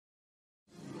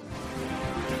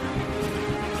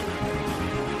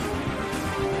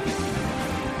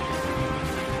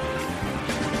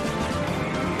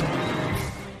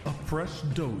fresh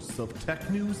dose of tech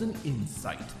news and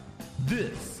insight.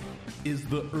 This is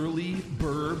the Early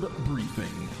Burb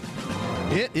Briefing.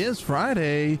 It is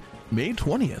Friday, May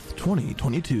 20th,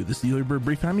 2022. This is the Early Bird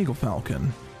Briefing. I'm Eagle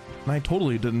Falcon. And I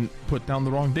totally didn't put down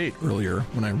the wrong date earlier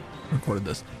when I recorded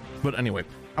this. But anyway,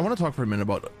 I want to talk for a minute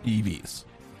about EVs.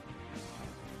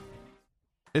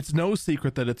 It's no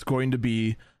secret that it's going to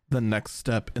be the next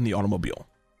step in the automobile.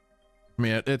 I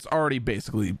mean, it's already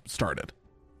basically started.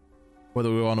 Whether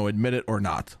we want to admit it or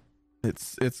not,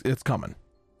 it's coming.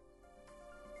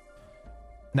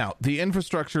 Now, the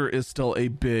infrastructure is still a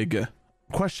big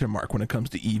question mark when it comes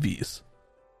to EVs.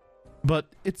 But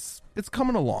it's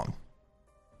coming along.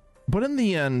 But in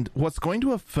the end, what's going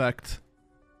to affect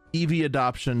EV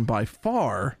adoption by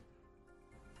far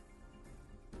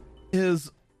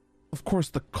is, of course,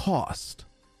 the cost.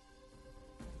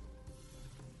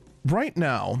 Right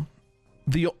now,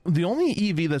 the only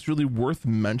EV that's really worth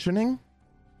mentioning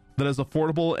that is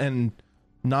affordable and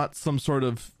not some sort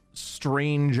of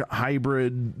strange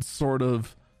hybrid sort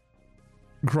of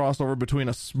crossover between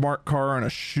a smart car and a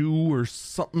shoe or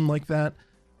something like that.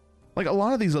 Like a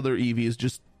lot of these other EVs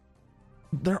just,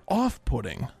 they're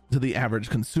off-putting to the average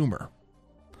consumer.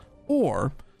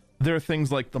 Or there are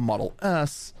things like the Model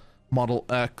S, Model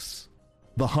X,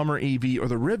 the Hummer EV, or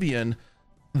the Rivian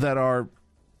that are,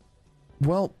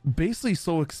 well, basically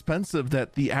so expensive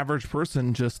that the average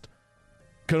person just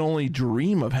can only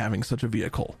dream of having such a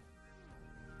vehicle.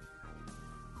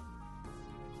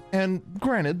 And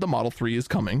granted, the Model 3 is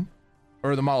coming,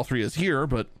 or the Model 3 is here,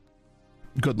 but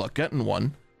good luck getting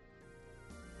one.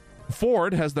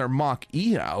 Ford has their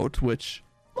Mach-E out, which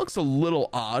looks a little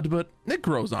odd, but it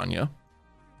grows on you.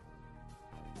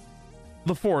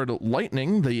 The Ford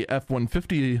Lightning, the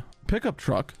F-150 pickup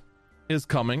truck, is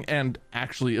coming and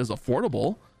actually is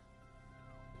affordable.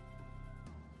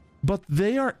 But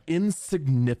they are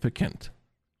insignificant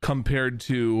compared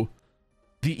to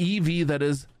the EV that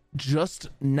is just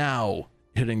now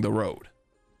hitting the road.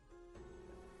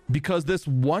 Because this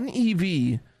one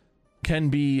EV can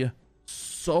be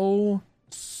so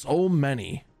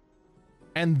many.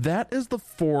 And that is the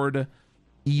Ford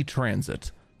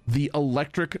E-Transit, the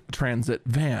electric transit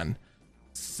van.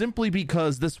 Simply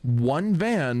because this one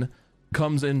van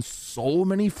comes in so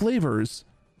many flavors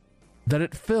that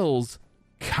it fills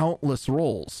countless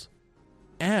roles.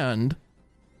 And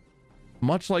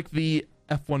much like the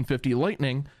F-150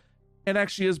 Lightning, it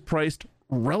actually is priced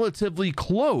relatively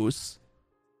close.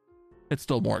 It's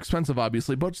still more expensive,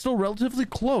 obviously, but still relatively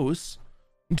close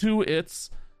to its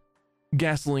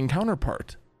gasoline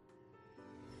counterpart.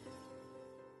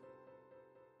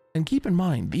 And keep in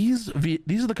mind, these are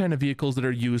the kind of vehicles that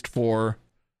are used for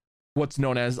what's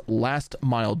known as last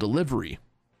mile delivery.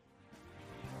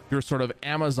 Your sort of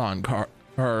Amazon car,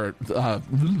 or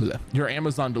your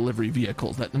Amazon delivery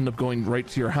vehicles that end up going right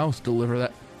to your house, deliver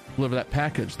that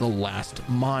package the last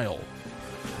mile,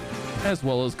 as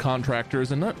well as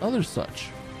contractors and other such.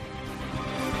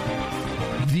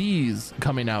 These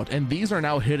coming out, and these are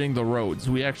now hitting the roads.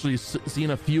 We actually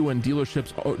seen a few, and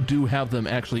dealerships do have them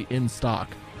actually in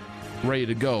stock, ready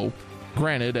to go.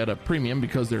 Granted, at a premium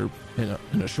because they're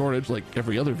in a shortage like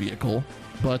every other vehicle,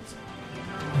 but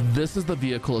this is the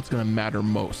vehicle that's going to matter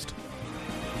most.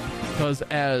 Because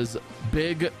as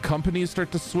big companies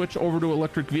start to switch over to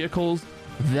electric vehicles,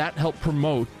 that helps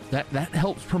promote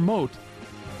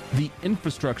the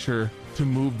infrastructure to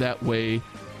move that way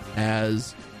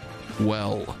as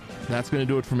well. That's going to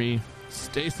do it for me.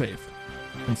 Stay safe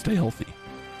and stay healthy.